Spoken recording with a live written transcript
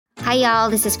Hi, y'all.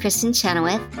 This is Kristen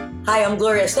Chenoweth. Hi, I'm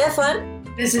Gloria Stefan.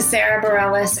 This is Sarah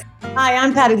Bareilles. Hi,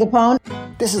 I'm Patty Lapone.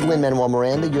 This is Lin-Manuel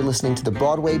Miranda. You're listening to the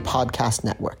Broadway Podcast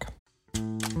Network.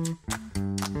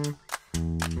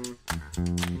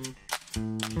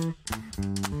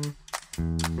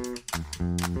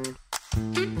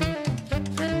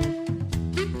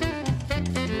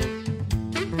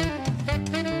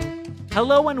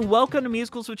 Hello and welcome to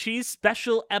Musicals with Cheese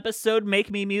special episode Make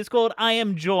Me Musical, and I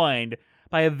am joined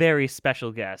by a very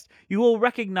special guest. You will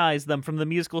recognize them from the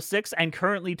musical 6 and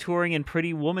currently touring in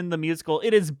Pretty Woman the Musical.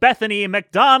 It is Bethany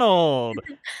McDonald.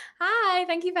 Hi,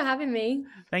 thank you for having me.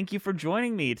 Thank you for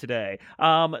joining me today.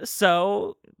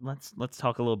 So let's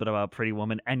talk a little bit about Pretty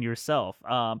Woman and yourself.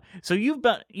 So you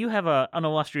have an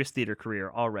illustrious theater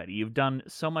career already. You've done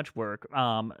so much work.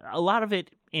 A lot of it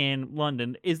in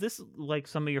London. Is this like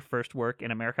some of your first work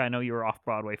in America? I know you were off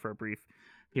Broadway for a brief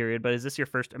period, but is this your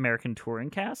first American touring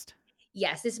cast?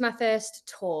 Yes, this is my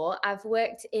first tour. I've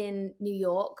worked in New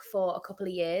York for a couple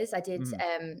of years. I did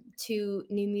 2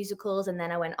 new musicals, and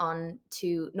then I went on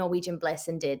to Norwegian Bliss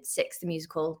and did Six the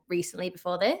musical recently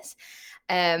before this.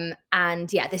 And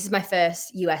yeah, this is my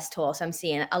first US tour, so I'm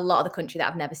seeing a lot of the country that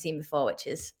I've never seen before, which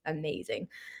is amazing.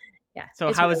 Yeah.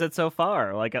 So how is it so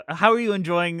far? Like, how are you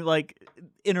enjoying like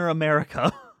inner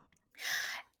America?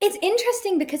 It's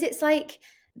interesting because it's like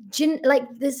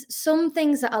there's some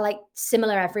things that are like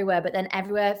similar everywhere, but then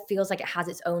everywhere feels like it has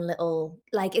its own little,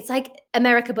 like it's like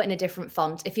America but in a different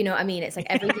font, if you know what I mean. It's like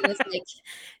everything is like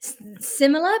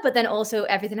similar, but then also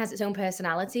everything has its own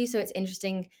personality. So it's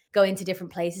interesting going to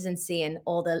different places and seeing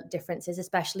all the differences,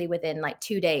 especially within like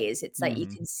 2 days. It's like you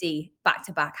can see back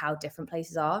to back how different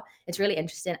places are. It's really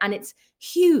interesting, and it's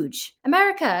huge.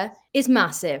 America is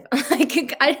massive.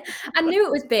 Like I knew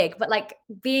it was big, but like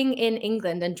being in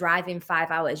England and driving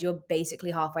 5 hours, you're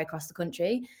basically halfway across the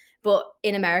country. But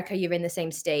in America, you're in the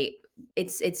same state.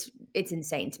 It's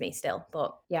insane to me still.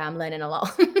 But yeah, I'm learning a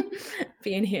lot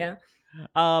being here.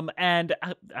 And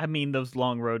I mean those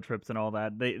long road trips and all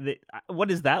that.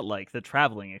 What is that like? The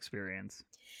traveling experience?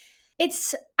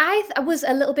 I was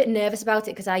a little bit nervous about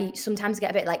it because I sometimes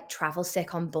get a bit like travel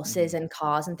sick on buses and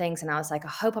cars and things. And I was like, I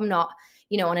hope I'm not,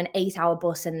 on an 8-hour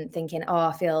bus and thinking, oh,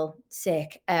 I feel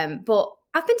sick. But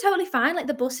I've been totally fine. Like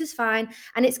the bus is fine.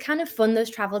 And it's kind of fun, those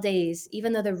travel days,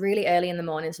 even though they're really early in the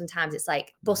morning. Sometimes it's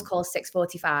like bus calls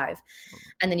 6:45.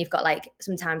 And then you've got like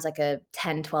sometimes like a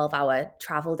 10, 12-hour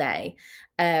travel day.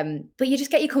 But you just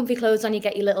get your comfy clothes on, you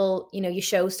get your little, your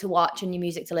shows to watch and your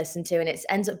music to listen to. And it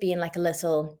ends up being like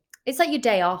it's like your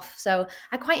day off. So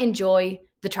I quite enjoy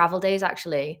the travel days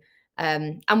actually.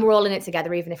 And we're all in it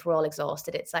together, even if we're all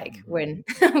exhausted. It's like we're in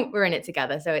it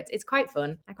together. So it's quite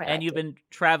fun. I quite like it. And you've been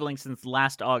traveling since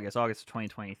last August of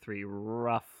 2023,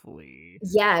 roughly.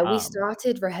 Yeah, we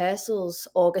started rehearsals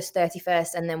August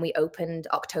 31st, and then we opened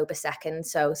October 2nd.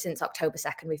 So since October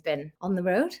 2nd, we've been on the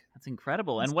road. That's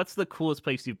incredible. And what's the coolest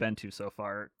place you've been to so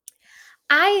far?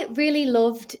 I really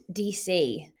loved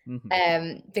DC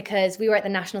because we were at the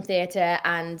National Theatre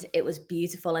and it was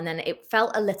beautiful. And then it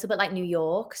felt a little bit like New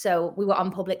York. So we were on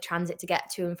public transit to get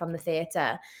to and from the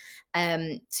theatre.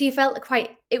 So you felt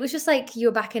it was just like you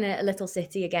were back in a little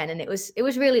city again. And it was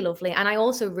really lovely. And I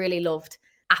also really loved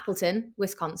Appleton,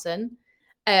 Wisconsin.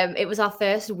 It was our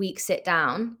first week sit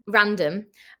down, random.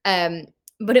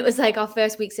 But it was like our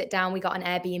first week sit down. We got an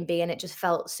Airbnb and it just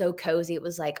felt so cozy. It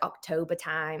was like October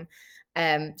time.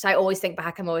 So I always think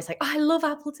back, I'm always like, oh, I love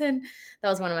Appleton. That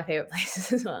was one of my favorite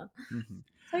places as well.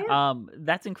 So, yeah.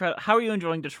 That's incredible. How are you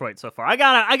enjoying Detroit so far? I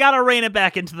gotta rein it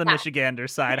back into the Michigander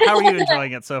side. How are you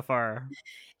enjoying it so far?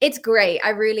 It's great. I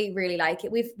really, really like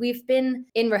it. We've been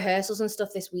in rehearsals and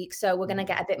stuff this week, so we're gonna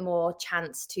get a bit more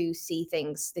chance to see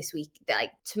things this week,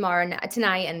 like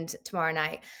tonight and tomorrow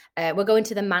night. We're going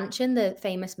to the mansion, the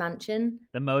famous mansion,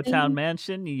 the Motown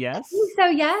Mansion. Yes. So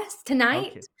yes,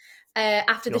 tonight. Okay.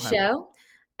 After the show.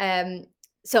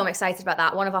 So I'm excited about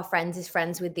that. One of our friends is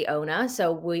friends with the owner.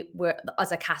 So we're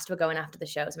as a cast, we're going after the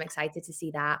show. So I'm excited to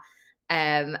see that.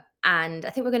 And I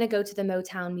think we're going to go to the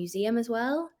Motown Museum as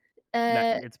well.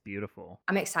 It's beautiful.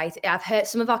 I'm excited. I've heard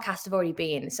some of our cast have already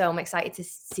been. So I'm excited to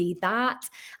see that.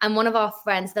 And one of our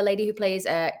friends, the lady who plays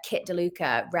Kit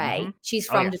DeLuca, Ray, she's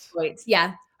from Detroit.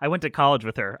 Yeah. I went to college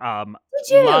with her.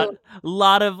 Did you?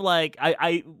 Lot of like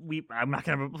I'm not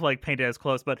gonna like paint it as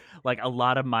close, but like a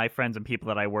lot of my friends and people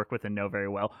that I work with and know very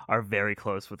well are very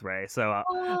close with Ray. So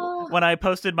when I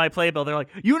posted my playbill, they're like,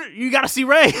 "You got to see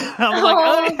Ray." I'm like,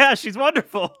 "Oh yeah, she's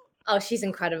wonderful." Oh, she's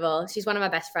incredible. She's one of my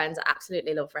best friends. I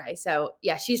absolutely love Ray. So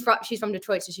yeah, she's from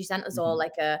Detroit. So she sent us all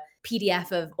like a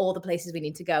PDF of all the places we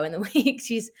need to go in the week.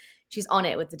 She's on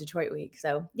it with the Detroit week.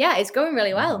 So yeah, it's going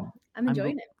really well. I'm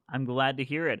enjoying it. I'm glad to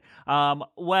hear it.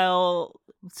 Well,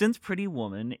 since Pretty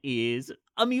Woman is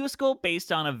a musical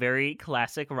based on a very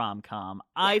classic rom-com,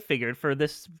 Yeah. I figured for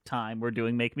this time we're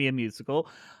doing Make Me a Musical,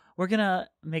 we're gonna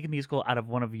make a musical out of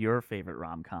one of your favorite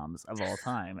rom-coms of all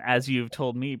time, as you've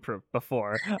told me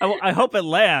before. I hope it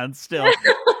lands still.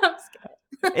 I'm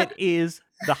scared. It is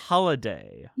The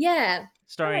Holiday, Yeah. I like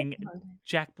starring The Holiday.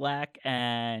 Jack Black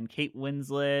and Kate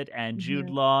Winslet and Jude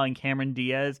Mhm. Law and Cameron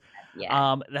Diaz.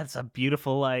 Yeah. That's a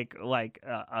beautiful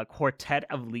a quartet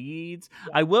of leads.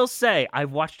 Yeah. I will say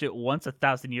I've watched it once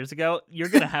 1,000 years ago. You're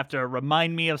gonna have to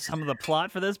remind me of some of the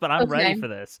plot for this, but I'm ready Okay. for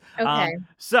this. Okay.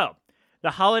 So The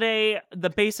Holiday,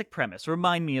 the basic premise.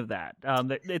 Remind me of that.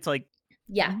 It's like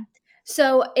Yeah.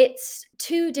 So it's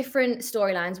two different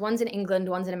storylines. One's in England,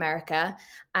 one's in America.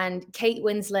 And Kate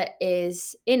Winslet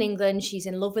is in England. She's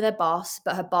in love with her boss,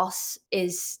 but her boss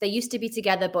they used to be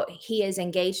together, but he is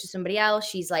engaged to somebody else.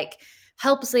 She's like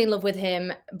helplessly in love with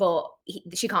him, but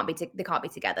they can't be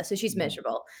together. So she's Mhm.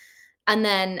 miserable. And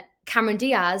then Cameron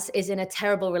Diaz is in a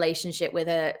terrible relationship with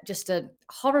just a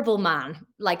horrible man,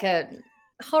 like a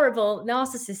horrible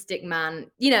narcissistic man,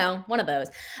 one of those.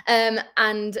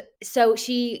 And so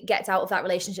she gets out of that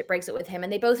relationship, breaks up with him,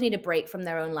 and they both need a break from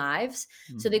their own lives.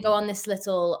 So they go on this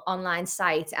little online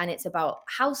site, and it's about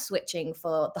house switching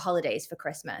for the holidays for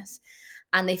Christmas.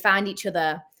 And they find each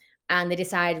other, and they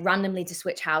decide randomly to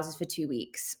switch houses for 2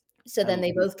 weeks. So then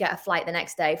they both get a flight the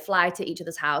next day, fly to each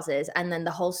other's houses, and then the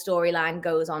whole storyline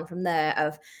goes on from there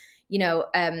of,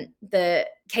 the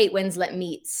Kate Winslet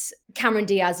meets Cameron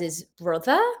Diaz's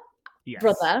brother,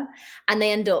 and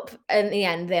they end up in the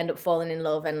end falling in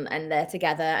love, and they're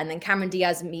together, and then Cameron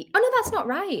Diaz oh no, that's not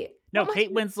right. No,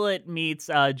 Kate Winslet meets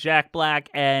Jack Black,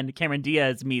 and Cameron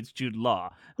Diaz meets Jude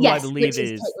Law, who Yes, I believe which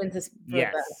is Kate Winslet's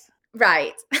brother. Yes.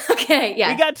 Right. Okay.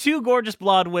 Yeah. We got two gorgeous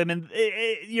blonde women.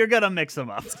 You're gonna mix them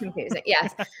up. It's confusing.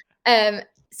 Yes.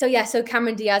 So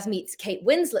Cameron Diaz meets Kate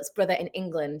Winslet's brother in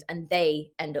England, and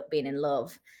they end up being in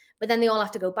love. But then they all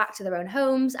have to go back to their own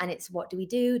homes, and it's, what do we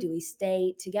do? Do we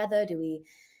stay together? Do we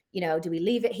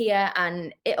leave it here?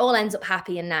 And it all ends up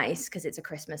happy and nice because it's a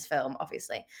Christmas film,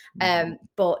 obviously.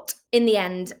 But in the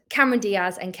end, Cameron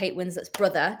Diaz and Kate Winslet's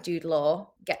brother, Jude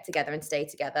Law, get together and stay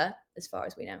together, as far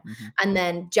as we know. And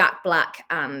then Jack Black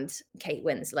and Kate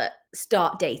Winslet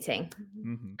start dating.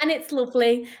 And it's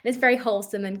lovely, and it's very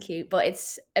wholesome and cute, but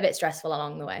it's a bit stressful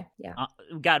along the way. Yeah.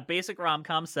 Got basic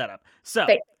rom-com setup. So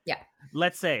yeah.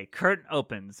 Let's say curtain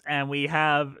opens and we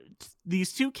have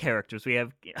these two characters. We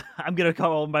have, I'm going to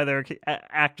call them by their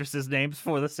actresses' names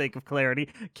for the sake of clarity.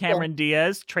 Cameron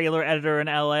Diaz, trailer editor in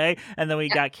LA. And then we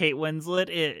got Kate Winslet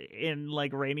in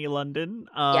like rainy London.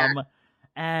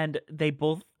 And they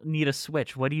both need a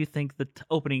switch. What do you think the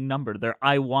opening number, their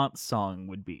I Want song,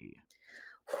 would be?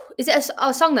 Is it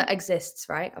a song that exists,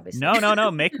 right? Obviously.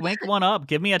 No. Make one up.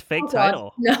 Give me a fake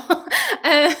title. No.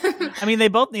 I mean, they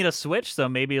both need a switch, so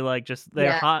maybe like just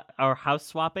their house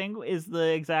swapping is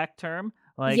the exact term.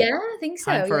 Like, yeah, I think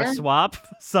so. Time for a swap,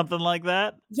 something like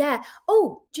that. Yeah.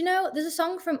 Oh, do you know there's a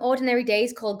song from Ordinary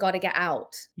Days called "Gotta Get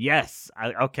Out"? Yes.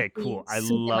 Okay. Cool. I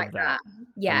love like that.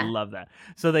 Yeah, I love that.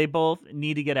 So they both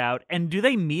need to get out, and do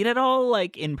they meet at all,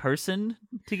 like in person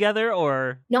together,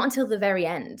 or not until the very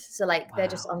end? So like they're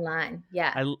just online.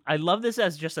 Yeah. I love this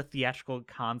as just a theatrical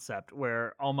concept,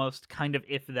 where almost kind of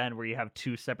if then, where you have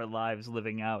two separate lives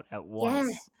living out at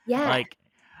once. Yeah. Like,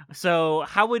 so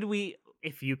how would we?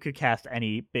 If you could cast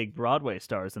any big Broadway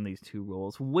stars in these two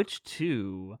roles, which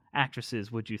two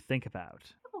actresses would you think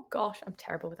about? Oh gosh, I'm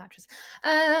terrible with actresses.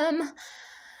 That's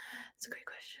a great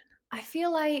question. I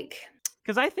feel like,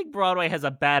 because I think Broadway has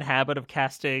a bad habit of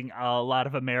casting a lot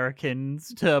of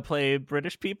Americans to play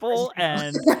British people,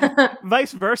 and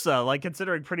vice versa. Like,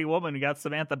 considering Pretty Woman, we got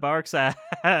Samantha Barks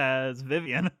as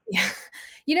Vivian. Yeah.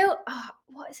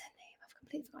 What is her name? I've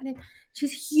completely forgotten her name.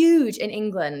 She's huge in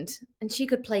England, and she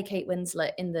could play Kate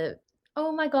Winslet in the.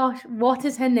 Oh my gosh, what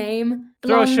is her name?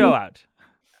 Throw a show out.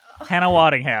 Hannah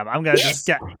Waddingham. I'm gonna just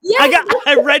get. Yes!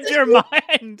 I read your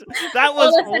mind. That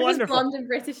was wonderful. Blonde and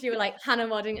British. You were like Hannah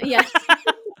Waddingham. Yes.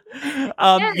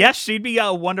 Yes, she'd be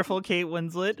a wonderful Kate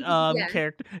Winslet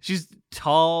character. She's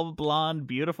tall, blonde,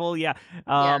 beautiful. Yeah.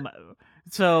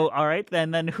 So, all right,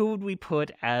 then who would we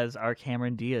put as our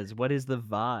Cameron Diaz? What is the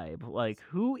vibe? Like,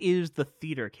 who is the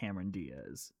theater Cameron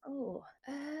Diaz? Oh,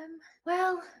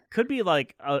 well, could be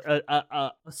like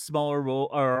a smaller role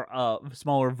or a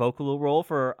smaller vocal role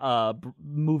for a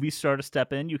movie star to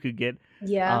step in. You could get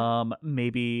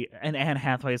maybe an Anne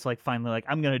Hathaway is like finally like,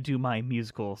 I'm gonna do my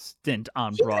musical stint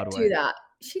on Broadway. Could do that.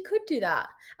 She could do that.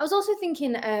 I was also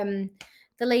thinking the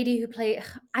lady who played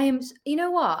you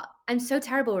know what? I'm so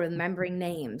terrible remembering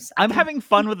names. I'm having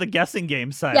fun with the guessing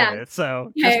game side of it,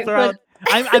 so Okay, just throw out.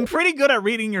 I'm pretty good at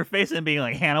reading your face and being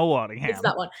like Hannah Waddingham. It's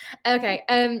that one. Okay.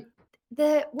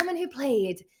 The woman who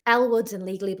played Elle Woods in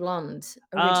Legally Blonde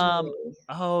originally.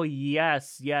 Oh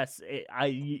yes.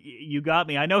 You got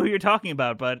me. I know who you're talking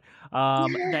about, but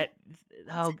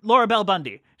Laura Bell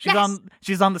Bundy. She's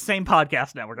on the same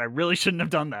podcast network. I really shouldn't have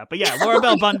done that, but yeah, Laura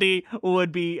Bell Bundy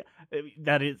would be.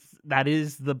 That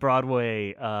is the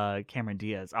Broadway Cameron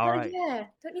Diaz. All right. Yeah,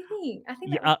 don't you think? I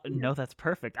think. No, that's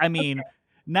perfect. I mean.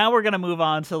 Now we're gonna move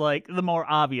on to like the more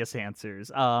obvious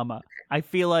answers. I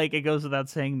feel like it goes without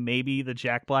saying maybe the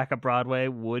Jack Black of Broadway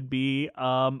would be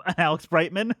an Alex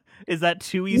Brightman. Is that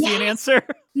too easy an answer?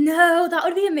 No, that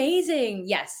would be amazing.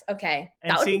 Yes, okay.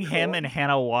 And seeing him and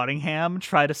Hannah Waddingham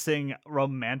try to sing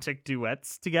romantic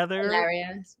duets together.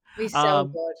 Hilarious. Be so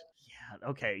good. Yeah,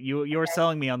 okay. You're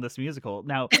selling me on this musical.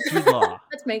 Now, Jude Law.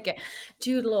 Let's make it.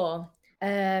 Jude Law.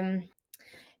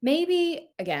 Maybe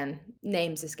again,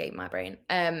 names escape my brain.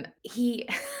 He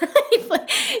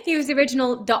he was the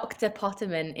original Dr.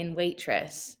 Potterman in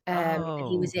Waitress.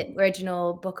 He was in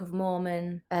original Book of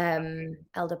Mormon,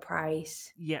 Elder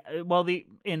Price. Yeah, well,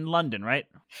 in London, right?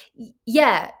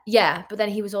 Yeah, but then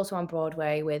he was also on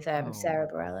Broadway with Sarah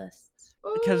Bareilles.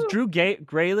 Because Drew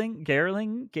Gayling?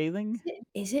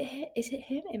 Is it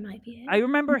him? It might be him. I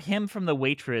remember him from the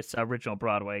Waitress original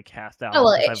Broadway cast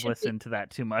album because I've listened to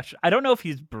that too much. I don't know if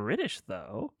he's British,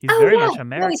 though. He's very much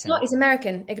American. No, he's not. He's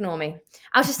American. Ignore me.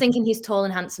 I was just thinking he's tall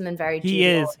and handsome and very He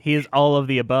is all of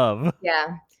the above.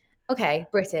 Yeah. Okay,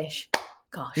 British.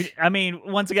 Gosh. I mean,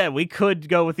 once again, we could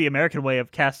go with the American way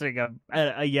of casting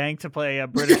a Yank to play a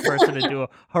British person and do a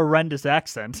horrendous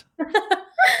accent.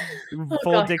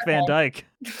 Full Dick Van Dyke.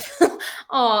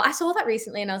 Oh, I saw that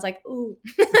recently and I was like, ooh.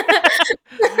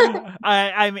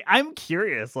 I mean, I'm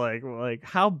curious, like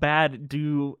how bad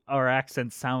do our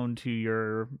accents sound to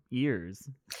your ears?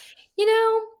 You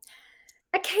know,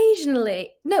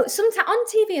 occasionally, no, sometimes on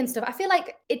TV and stuff, I feel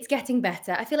like it's getting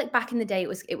better. I feel like back in the day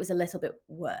it was a little bit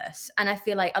worse. And I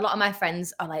feel like a lot of my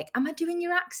friends are like, am I doing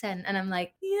your accent? And I'm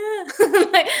like, yeah.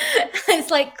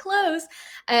 It's like close.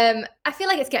 I feel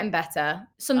like it's getting better.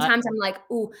 Sometimes I'm like,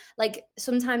 ooh, like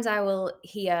sometimes I will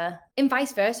hear, and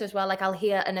vice versa as well. Like I'll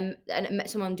hear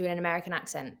someone doing an American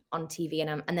accent on TV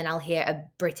and then I'll hear a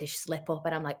British slip up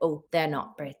and I'm like, oh, they're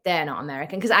not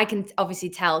American. Because I can obviously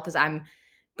tell because I'm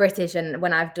British, and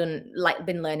when I've been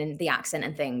learning the accent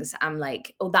and things, I'm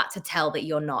like, oh, that's a tell that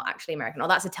you're not actually American, or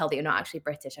that's a tell that you're not actually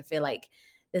British. I feel like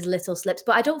there's little slips,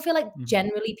 but I don't feel like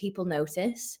generally people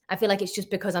notice. I feel like it's just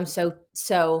because I'm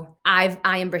I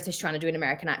am British trying to do an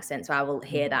American accent, so I will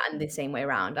hear that, and the same way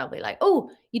around, I'll be like, oh,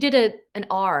 you did an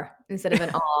R instead of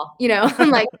an R, you know.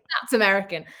 I'm like, that's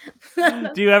American.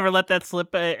 Do you ever let that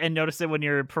slip and notice it when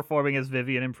you're performing as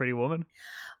Vivian in Pretty Woman?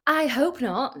 I hope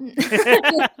not.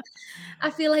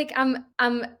 I feel like I'm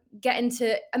getting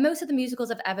to most of the musicals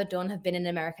I've ever done have been in an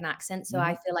American accent. So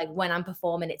I feel like when I'm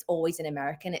performing, it's always in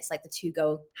American. It's like the two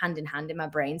go hand in hand in my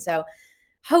brain. So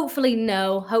hopefully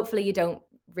you don't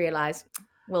realize.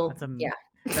 Well,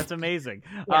 That's amazing.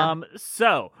 Yeah.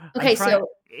 So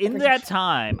in that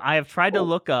time, I have tried to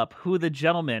look up who the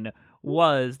gentleman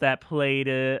was that played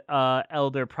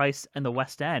Elder Price in the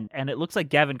West End, and it looks like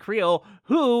Gavin Creel,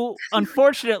 who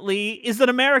unfortunately is an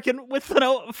American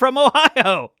from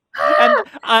Ohio,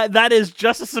 and that is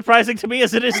just as surprising to me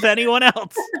as it is to anyone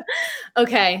else.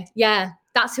 Okay, yeah,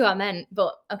 that's who I meant,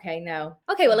 but okay, no.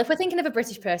 Okay, well, if we're thinking of a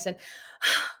British person,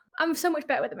 I'm so much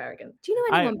better with American. Do you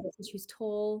know anyone British who's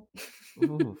tall?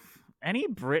 Oof. Any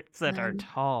Brits that are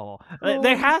tall.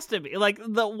 There has to be. Like,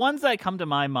 the ones that come to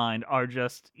my mind are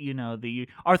just, the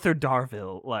Arthur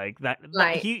Darvill. Like, that.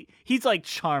 He's, like,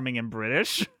 charming and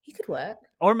British. He could work.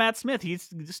 Or Matt Smith. He's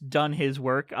just done his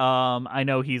work. I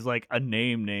know he's, like, a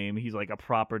name. He's, like, a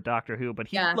proper Doctor Who. But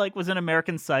he, was an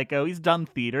American Psycho. He's done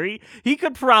theater. He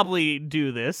could probably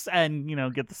do this and,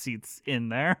 get the seats in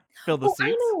there. Fill the seats. I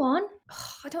know one.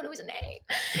 Oh, I don't know his name.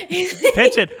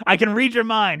 Pitch it. I can read your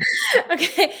mind.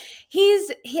 Okay.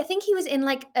 I think he was in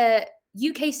like a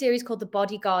UK series called The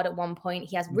Bodyguard at one point.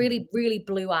 He has really, really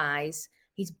blue eyes.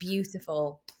 He's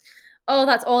beautiful. Oh,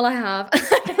 that's all I have.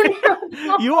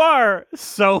 You are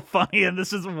so funny, and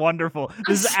this is wonderful.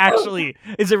 This is actually,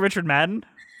 is it Richard Madden?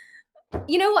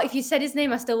 You know what? If you said his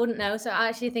name, I still wouldn't know. So I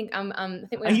actually think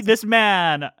this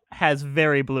man has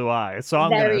very blue eyes, so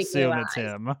I'm going to assume it's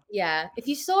him. Yeah, if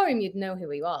you saw him, you'd know who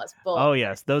he was. But oh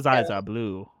yes, those eyes are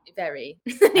blue. Very.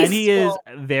 And he is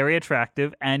very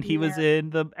attractive, and he was in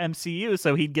the MCU,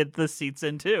 so he'd get the seats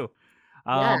in too.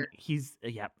 Yeah.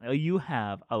 You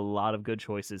have a lot of good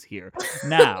choices here.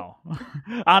 Now,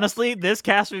 honestly, this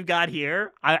cast we've got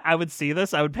here, I would see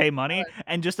this, I would pay money,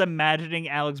 and just imagining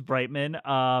Alex Brightman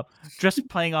just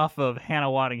playing off of Hannah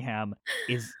Waddingham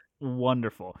is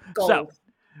wonderful. So Gold.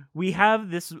 we have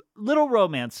this little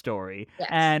romance story, Yes.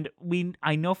 and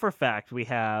I know for a fact we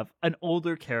have an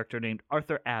older character named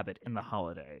Arthur Abbott in The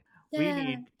Holiday. We Yeah.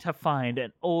 need to find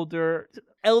an elder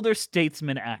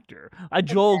statesman actor, a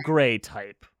Joel Grey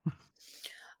type.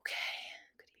 Okay.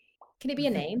 Can it be a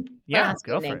name? Yeah, Well, it has to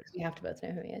be go a name for it. 'cause we have to both know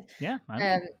who he is. Yeah, Um,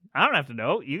 I don't have to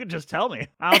know. You can just tell me.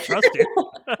 I'll trust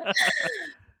you.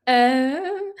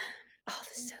 oh,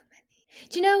 there's so many.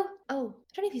 Do you know? Oh,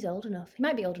 I don't know if he's old enough. He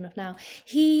might be old enough now.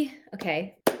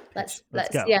 Okay. Let's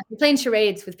go. Yeah, we're playing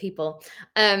charades with people.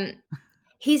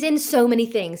 He's in so many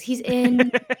things. He's in.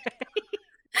 What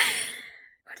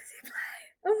does he play?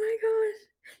 Oh my god.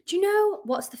 Do you know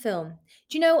what's the film?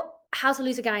 Do you know How to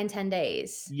Lose a Guy in 10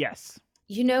 Days? Yes.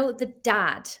 You know the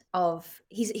dad of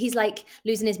he's like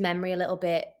losing his memory a little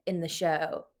bit in the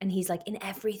show, and he's like in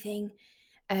everything.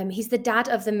 He's the dad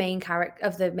of the main character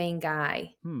of the main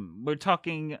guy. We're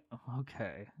talking.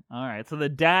 Okay. All right. So the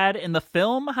dad in the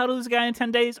film How to Lose a Guy in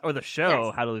 10 Days, or the show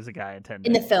Yes. How to Lose a Guy in 10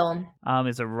 In Days? the film.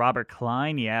 Is it Robert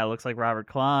Klein? Yeah, it looks like Robert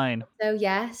Klein. So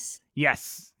yes.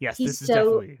 Yes. He's This is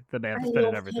so- definitely the man I that's been in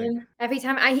love everything. him. Every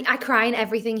time I cry in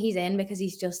everything he's in because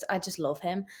I just love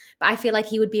him. But I feel like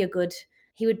he would be a good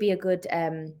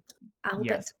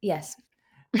Albert. Yes.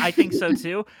 I think so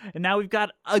too. And now we've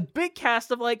got a big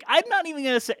cast of like, I'm not even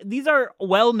gonna say these are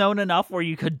well known enough where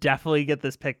you could definitely get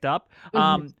this picked up.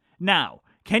 Now,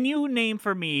 can you name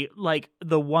for me like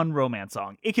the one romance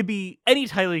song? It could be any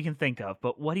title you can think of,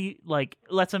 but what do you like?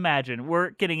 Let's imagine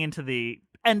we're getting into the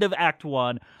end of Act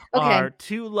 1. Okay. Our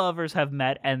two lovers have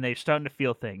met and they're starting to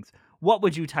feel things. What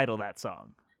would you title that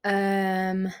song?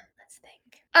 Let's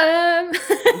think.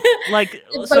 Like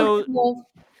Both so. more-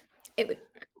 It would.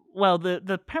 Well,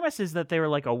 the premise is that they were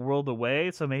like a world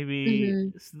away, so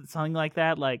maybe something like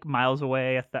that, like miles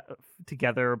away,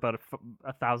 together, but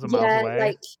 1,000 miles away.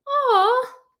 Like,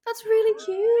 oh, that's really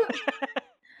cute.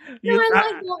 No, I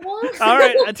like that one. All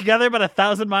right, together but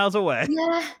 1,000 miles away.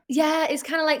 Yeah, it's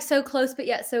kind of like so close but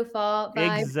yet so far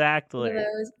vibe. Exactly. One of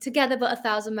those. Together but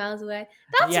 1,000 miles away.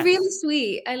 That's Yes. really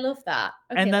sweet. I love that.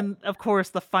 Okay, And then, of course,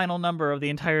 the final number of the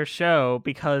entire show,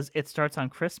 because it starts on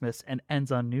Christmas and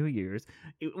ends on New Year's.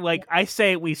 I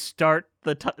say, we start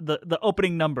the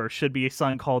opening number should be a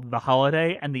song called "The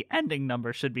Holiday," and the ending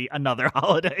number should be "Another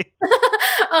Holiday."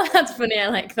 Oh, that's funny. I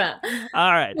like that.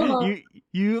 All right, Uh-huh.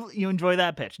 you enjoy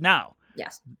that pitch. Now,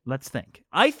 Yes. let's think.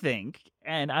 I think,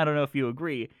 and I don't know if you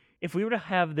agree, if we were to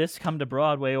have this come to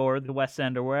Broadway or the West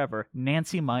End or wherever,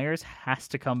 Nancy Meyers has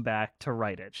to come back to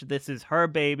write it. This is her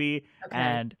baby,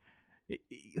 Okay.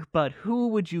 but who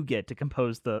would you get to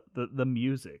compose the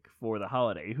music for The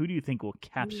Holiday? Who do you think will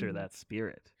capture that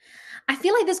spirit? I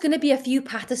feel like there's going to be a few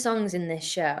Patter songs in this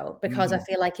show because I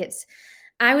feel like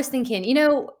I was thinking,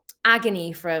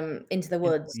 Agony from Into the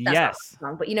Woods. That's not Yes. a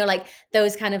song, but like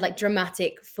those kind of like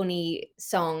dramatic, funny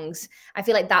songs. I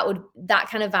feel like that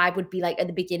kind of vibe would be like at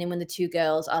the beginning when the two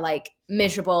girls are like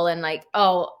miserable and like,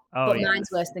 but mine's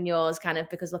worse than yours, kind of,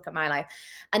 because look at my life.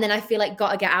 And then I feel like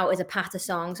Gotta Get Out is a Patter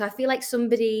song. So I feel like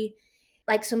somebody,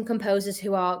 like some composers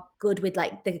who are good with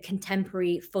like the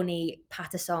contemporary, funny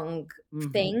Patter song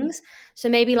things. So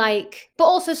maybe but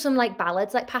also some like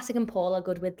ballads, like Pasek and Paul are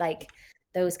good with like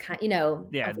those kind,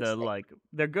 Yeah, obviously.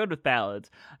 they're good with ballads.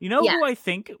 You know who I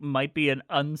think might be an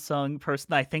unsung person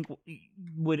that I think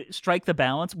would strike the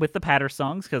balance with the Patter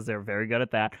songs, because they're very good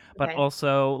at that, but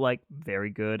also like very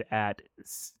good at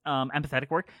empathetic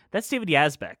work. That's David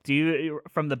Yazbek.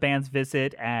 From the band's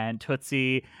Visit and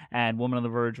Tootsie and Woman on the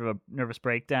Verge of a Nervous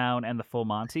Breakdown and The Full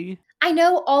Monty? I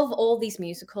know of all these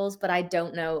musicals, but I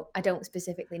don't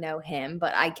specifically know him,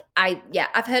 but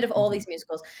I've heard of all these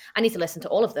musicals. I need to listen to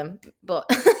all of them, but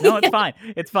No, it's fine.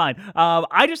 It's fine.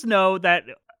 I just know that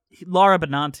Laura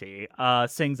Benanti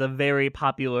sings a very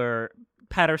popular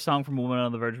Patter song from Woman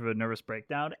on the Verge of a Nervous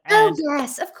Breakdown. And,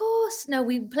 yes, of course. No,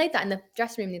 we played that in the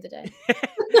dressing room the other day.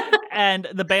 and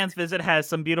the band's Visit has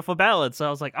some beautiful ballads. So I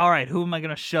was like, all right, who am I going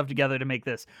to shove together to make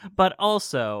this? But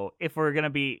also, if we're going to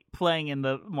be playing in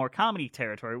the more comedy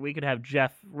territory, we could have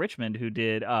Jeff Richmond, who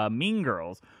did Mean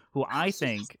Girls, who I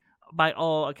think, by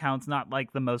all accounts, not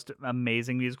like the most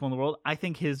amazing musical in the world. I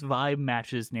think his vibe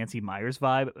matches Nancy Meyers'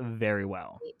 vibe very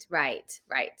well. Right.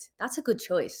 That's a good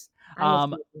choice. I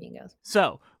love Mean Girls.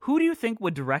 So, who do you think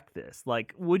would direct this?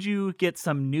 Like, would you get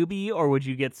some newbie, or would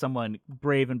you get someone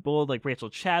brave and bold like Rachel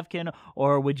Chavkin,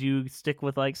 or would you stick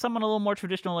with like someone a little more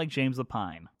traditional like James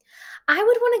Lapine? I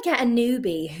would want to get a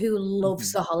newbie who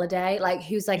loves the holiday, like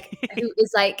who is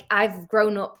like I've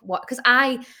grown up because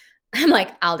I'm like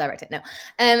I'll direct it. No,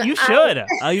 You should.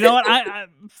 You know what? I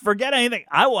forget anything.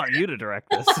 I want you to direct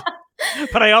this.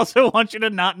 But I also want you to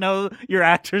not know your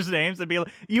actors' names and be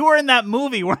like, you were in that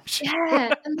movie, weren't you?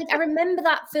 Yeah, and like I remember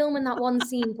that film and that one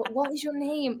scene, but what is your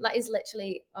name? That is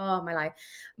literally my life.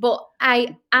 But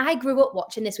I grew up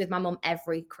watching this with my mum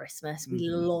every Christmas. We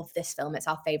love this film. It's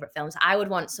our favorite film. So I would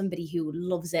want somebody who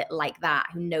loves it like that,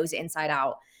 who knows it inside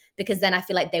out, because then I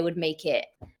feel like they would make it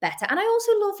better. And I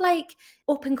also love like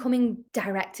up and coming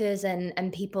directors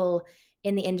and people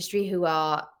in the industry who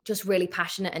are just really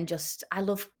passionate and just I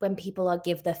love when people are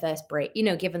given their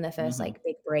first like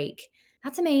big break.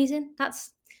 That's amazing.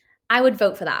 I would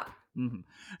vote for that.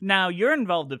 Now you're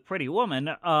involved with Pretty Woman.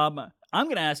 I'm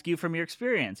going to ask you from your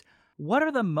experience. What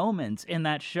are the moments in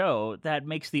that show that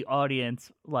makes the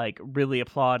audience like really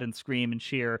applaud and scream and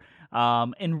cheer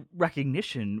in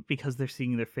recognition because they're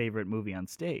seeing their favorite movie on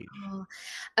stage?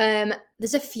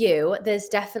 There's a few. There's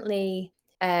definitely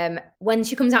when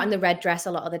she comes out in the red dress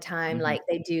a lot of the time, like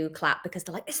they do clap because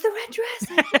they're like, it's the red dress.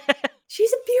 Like,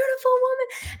 she's a beautiful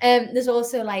woman. There's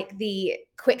also like the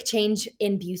quick change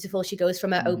in Beautiful. She goes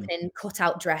from her opening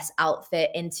cutout dress outfit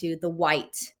into the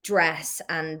white dress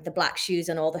and the black shoes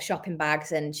and all the shopping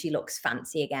bags, and she looks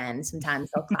fancy again. Sometimes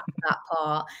they'll clap for that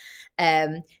part.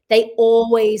 They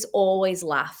always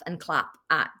laugh and clap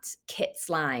at Kit's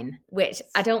line, which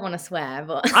I don't want to swear,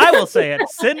 but I will say it.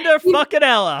 Cinder fucking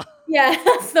Ella. Yeah,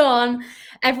 that's the one.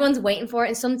 Everyone's waiting for it,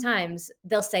 and sometimes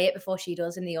they'll say it before she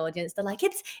does in the audience. They're like,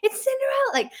 "It's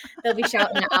Cinderella!" Like they'll be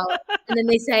shouting it out, and then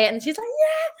they say it, and she's like, "Yeah!"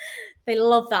 They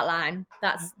love that line.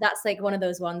 That's like one of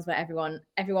those ones where everyone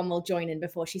will join in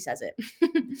before she says it.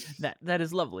 That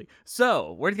is lovely.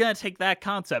 So we're gonna take that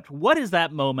concept. What is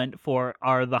that moment for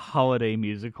the holiday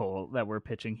musical that we're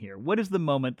pitching here? What is the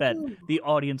moment that the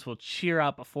audience will cheer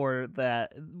out before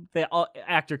that the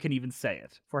actor can even say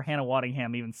it? Before Hannah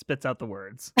Waddingham even spits out the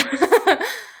words.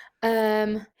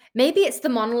 Maybe it's the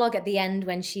monologue at the end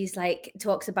when she's like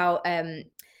talks about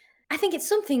I think it's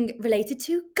something related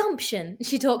to gumption.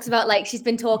 She talks about like she's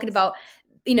been talking about,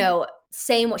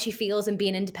 saying what she feels and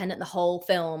being independent the whole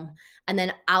film. And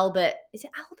then Albert, is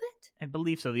it Albert? I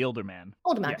believe so, the older man.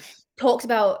 Yes. Talks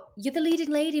about you're the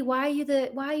leading lady. Why are you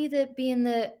the being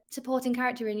the supporting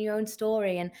character in your own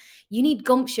story? And you need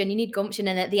gumption.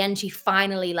 And at the end, she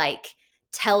finally like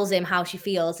tells him how she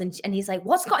feels, and he's like,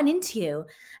 "What's gotten into you?" And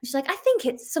she's like, "I think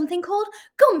it's something called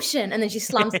gumption." And then she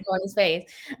slams the door in his face.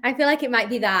 I feel like it might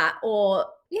be that, or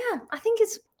I think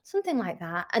it's something like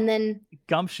that. And then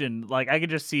gumption, like I could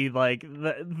just see like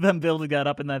them building that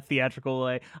up in that theatrical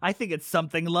way. I think it's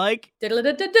something like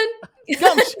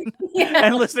gumption,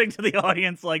 and listening to the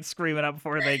audience like screaming up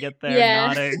before they get there,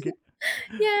 nodding.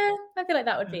 Yeah, I feel like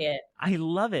that would be it. I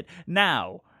love it.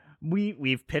 Now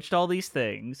we've pitched all these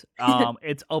things.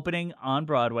 It's opening on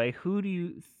Broadway. Who do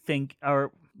you think?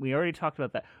 Or we already talked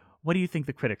about that. What do you think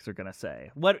the critics are going to say?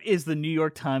 What is the New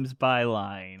York Times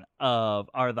byline of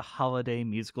the holiday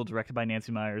musical directed by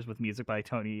Nancy Meyers with music by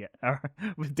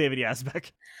with David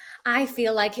Yazbek? I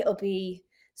feel like it'll be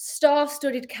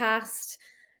star-studded cast,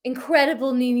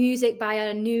 incredible new music by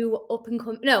a new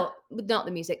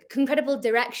incredible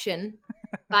direction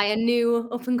by a new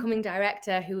up-and-coming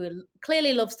director who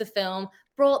clearly loves the film,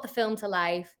 brought the film to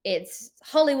life. It's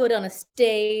Hollywood on a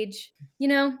stage,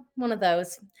 one of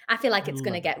those. I feel like it's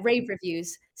going to get rave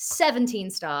reviews, 17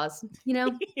 stars,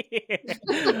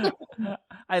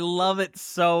 I love it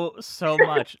so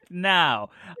much. Now,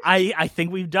 I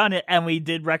think we've done it, and we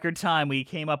did record time. We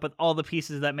came up with all the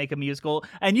pieces that make a musical,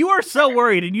 and you were so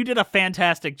worried, and you did a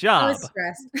fantastic job. I was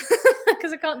stressed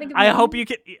because I can't think of I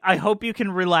hope you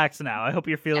can relax now. I hope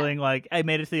you're feeling like I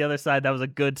made it to the other side. That was a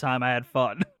good time. I had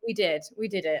fun. We did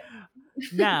it.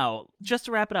 Now, just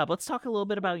to wrap it up, let's talk a little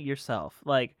bit about yourself.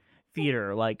 Like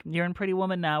theater, like you're in Pretty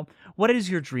Woman now. What is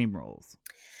your dream roles?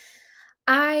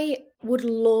 I would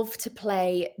love to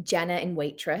play Jenna in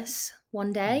Waitress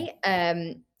one day.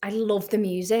 I love the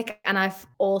music, and I've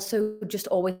also just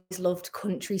always loved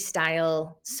country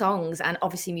style songs and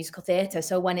obviously musical theatre.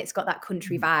 So when it's got that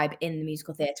country vibe in the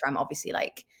musical theatre, I'm obviously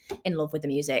like in love with the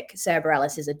music. Sarah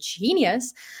Bareilles is a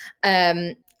genius.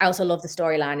 I also love the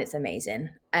storyline. It's amazing.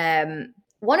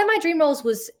 One of my dream roles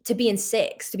was to be in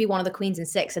Six, to be one of the queens in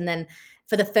Six. And then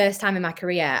for the first time in my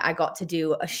career, I got to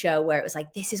do a show where it was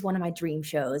like, this is one of my dream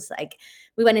shows. Like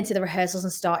we went into the rehearsals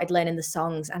and started learning the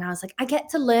songs. And I was like, I get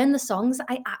to learn the songs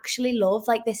I actually love.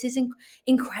 Like this is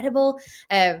incredible.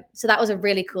 So that was a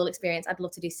really cool experience. I'd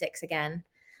love to do Six again.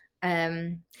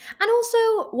 And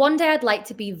also one day I'd like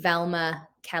to be Velma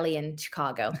Kelly in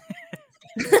Chicago.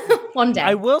 One day.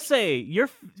 I will say your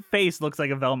face looks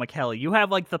like a Velma Kelly. You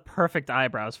have like the perfect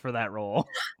eyebrows for that role.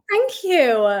 Thank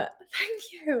you. Thank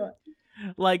you.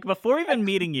 Like before even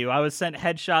meeting you, I was sent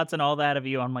headshots and all that of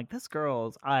you. I'm like, this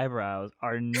girl's eyebrows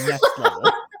are next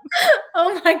level.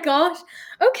 Oh my gosh.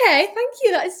 Okay, thank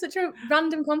you. That is such a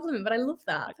random compliment, but I love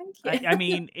that. Thank you. I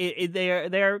mean,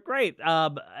 they're great.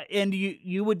 And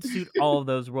you would suit all of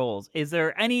those roles. Is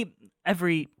there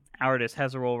every artist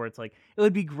has a role where it's like, it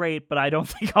would be great, but I don't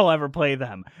think I'll ever play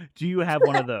them. Do you have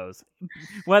one of those?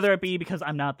 Whether it be because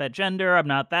I'm not that gender, I'm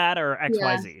not that, or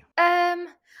XYZ.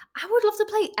 I would love to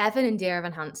play Evan in Dear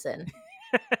Evan Hansen.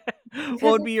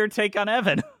 What would be your take on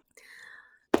Evan?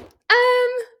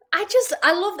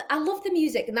 I love the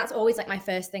music, and that's always like my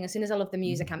first thing. As soon as I love the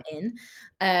music, I'm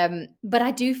in. But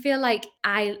I do feel like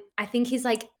I think he's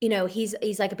like,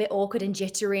 he's like a bit awkward and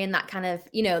jittery, and that kind of,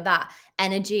 that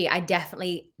energy. I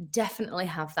definitely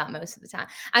have that most of the time.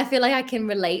 I feel like I can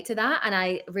relate to that, and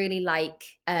I really like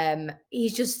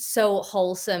he's just so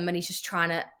wholesome, and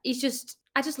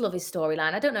I just love his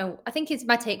storyline. I don't know. I think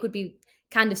my take would be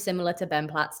kind of similar to Ben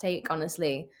Platt's take,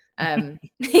 honestly.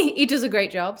 He does a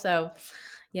great job, so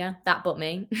yeah, that but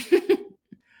me.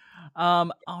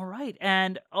 All right.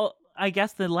 And I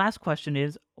guess the last question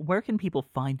is, where can people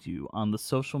find you on the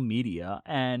social media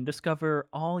and discover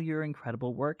all your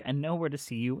incredible work and know where to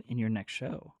see you in your next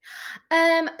show?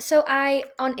 So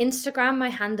on Instagram, my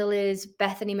handle is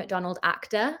Bethany McDonald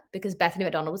Actor, because Bethany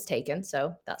McDonald was taken,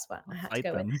 so that's what I had to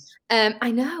go with. I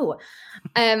know.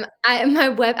 I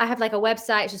have like a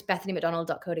website, it's just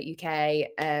bethanymcdonald.co.uk.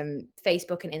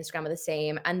 Facebook and Instagram are the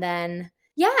same, and then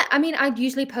yeah, I mean, I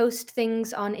usually post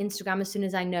things on Instagram as soon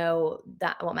as I know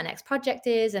what my next project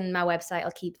is, and my website,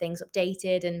 I'll keep things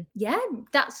updated. And yeah,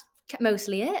 that's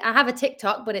mostly it. I have a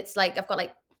TikTok, but it's like I've got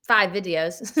like 5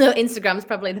 videos, so Instagram's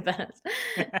probably the best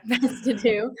to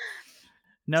do.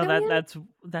 No, So,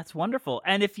 that's wonderful.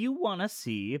 And if you want to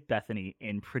see Bethany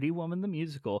in Pretty Woman the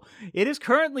Musical, it is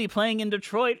currently playing in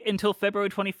Detroit until February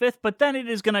 25th, but then it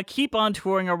is going to keep on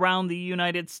touring around the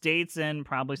United States and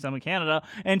probably some in Canada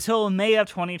until May of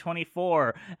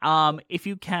 2024. If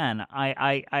you can,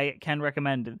 I can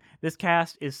recommend it. This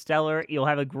cast is stellar. You'll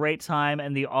have a great time,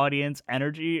 and the audience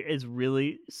energy is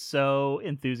really so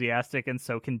enthusiastic and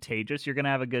so contagious. You're going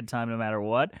to have a good time no matter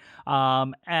what.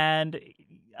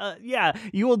 Yeah,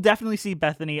 you will definitely see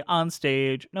Bethany on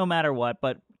stage no matter what,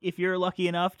 but if you're lucky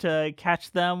enough to catch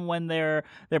them when they're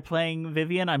playing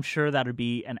Vivian, I'm sure that would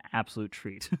be an absolute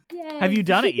treat. Yay. Have you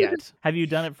done it yet? Have you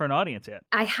done it for an audience yet?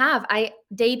 I have. I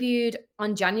debuted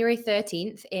on January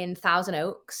 13th in Thousand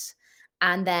Oaks,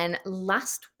 and then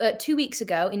 2 weeks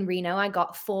ago in Reno, I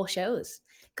got 4 shows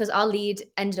because our lead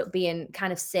ended up being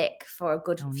kind of sick for a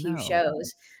good few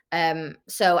shows.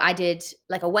 So I did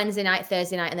like a Wednesday night,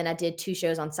 Thursday night, and then I did 2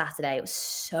 shows on Saturday. It was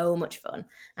so much fun.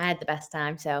 I had the best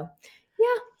time. So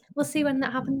yeah, we'll see when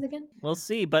that happens again. We'll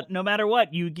see. But no matter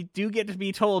what, you do get to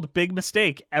be told big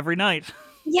mistake every night.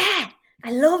 Yeah,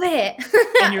 I love it.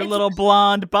 And your little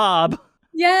blonde bob.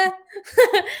 Yeah.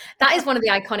 That is one of the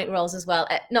iconic roles as well.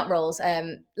 Not roles,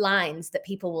 lines that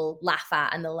people will laugh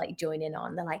at and they'll like join in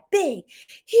on. They're like, big,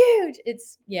 huge.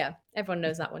 Everyone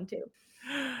knows that one too.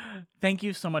 Thank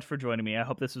you so much for joining me. I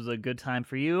hope this was a good time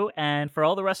for you. And for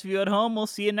all the rest of you at home, we'll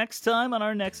see you next time on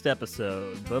our next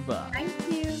episode. Bye-bye.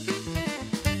 Thank you.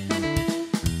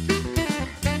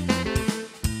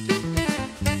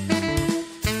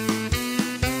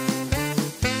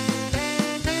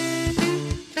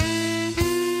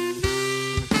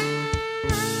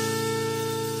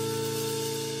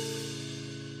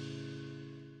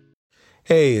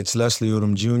 Hey, it's Leslie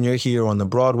Odom Jr. here on the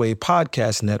Broadway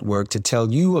Podcast Network to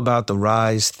tell you about the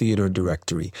Rise Theater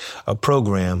Directory, a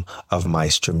program of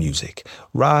Maestro Music.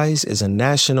 Rise is a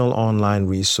national online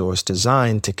resource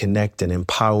designed to connect and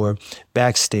empower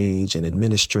backstage and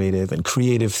administrative and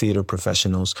creative theater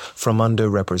professionals from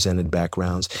underrepresented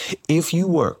backgrounds. If you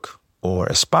work or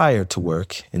aspire to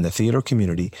work in the theater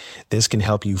community, this can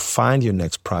help you find your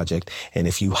next project. And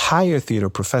if you hire theater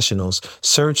professionals,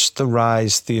 search the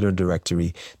Rise Theater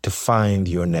Directory to find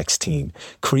your next team.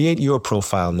 Create your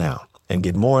profile now and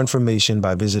get more information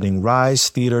by visiting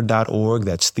risetheater.org.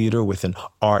 That's theater with an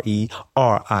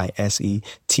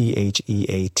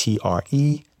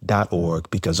RERISETHEATRE.org,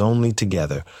 because only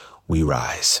together we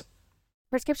rise.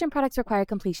 Prescription products require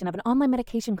completion of an online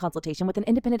medication consultation with an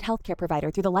independent healthcare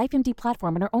provider through the LifeMD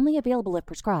platform and are only available if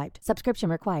prescribed. Subscription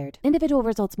required. Individual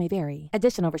results may vary.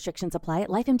 Additional restrictions apply at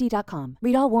lifemd.com.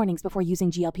 Read all warnings before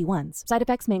using GLP-1s. Side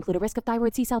effects may include a risk of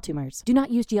thyroid C-cell tumors. Do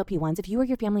not use GLP-1s if you or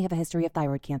your family have a history of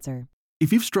thyroid cancer.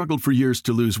 If you've struggled for years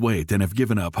to lose weight and have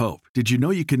given up hope, did you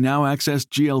know you can now access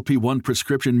GLP-1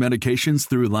 prescription medications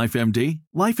through LifeMD?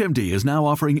 LifeMD is now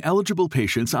offering eligible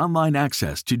patients online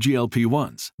access to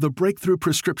GLP-1s, the breakthrough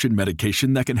prescription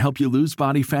medication that can help you lose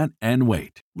body fat and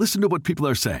weight. Listen to what people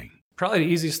are saying. Probably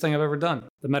the easiest thing I've ever done.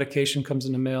 The medication comes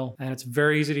in the mail, and it's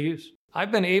very easy to use.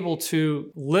 I've been able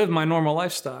to live my normal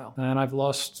lifestyle, and I've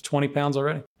lost 20 pounds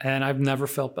already, and I've never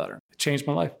felt better. It changed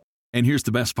my life. And here's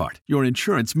the best part. Your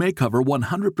insurance may cover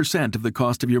 100% of the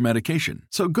cost of your medication.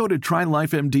 So go to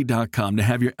TryLifeMD.com to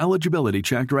have your eligibility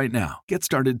checked right now. Get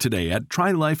started today at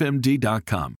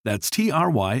TryLifeMD.com. That's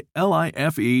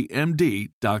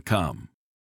TryLifeMD.com.